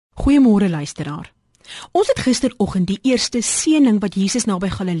Goeiemôre luisteraar. Ons het gisteroggend die eerste seëning wat Jesus naby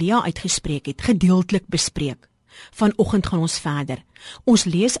Galilea uitgespreek het, gedeeltelik bespreek. Vanoggend gaan ons verder. Ons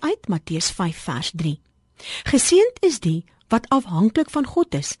lees uit Matteus 5 vers 3. Geseënd is die wat afhanklik van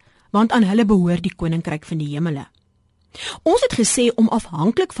God is, want aan hulle behoort die koninkryk van die hemele. Ons het gesê om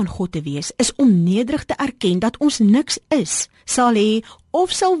afhanklik van God te wees, is om nederig te erken dat ons niks is, sal hê of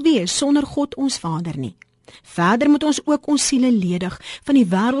sal wees sonder God ons Vader nie. Verder moet ons ook ons siele ledig van die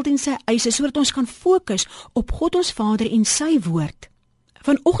wêreld en sy eise, sodat ons kan fokus op God ons Vader en sy woord.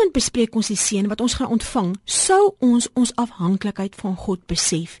 Vanoggend bespreek ons die seën wat ons gaan ontvang, sou ons ons afhanklikheid van God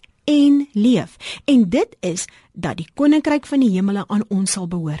besef en leef. En dit is dat die koninkryk van die hemele aan ons sal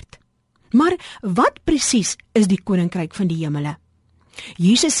behoort. Maar wat presies is die koninkryk van die hemele?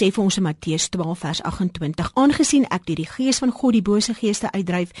 Jesus sê vir ons in Matteus 12 vers 28, aangesien ek deur die gees van God die bose geeste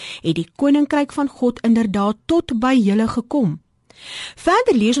uitdryf, het die koninkryk van God inderdaad tot by julle gekom.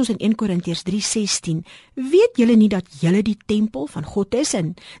 Verder lees ons in 1 Korintiërs 3:16, weet julle nie dat julle die tempel van God is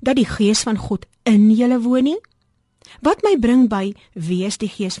en dat die gees van God in julle woon nie? Wat my bring by, wie is die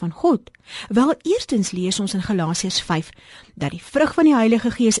gees van God? Wel, eerstens lees ons in Galasiërs 5, dat die vrug van die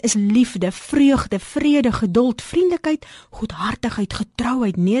Heilige Gees is liefde, vreugde, vrede, geduld, vriendelikheid, goedhartigheid,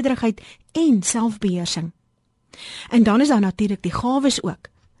 getrouheid, nederigheid en selfbeheersing. En dan is daar natuurlik die gawes ook.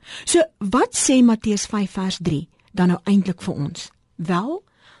 So, wat sê Matteus 5 vers 3 dan nou eintlik vir ons? Wel,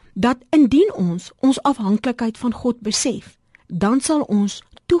 dat indien ons afhanklikheid van God besef, dan sal ons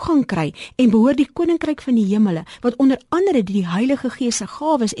toegang kry en behoort die koninkryk van die hemele, wat onder andere die Heilige Gees se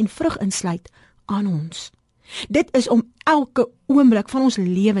gawes en vrug insluit, aan ons. Dit is om elke oomblik van ons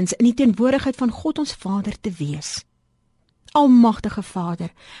lewens in die teenwoordigheid van God ons Vader te wees. Almagtige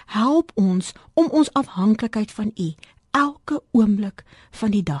Vader, help ons om ons afhanklikheid van U elke oomblik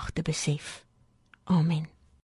van die dag te besef. Amen.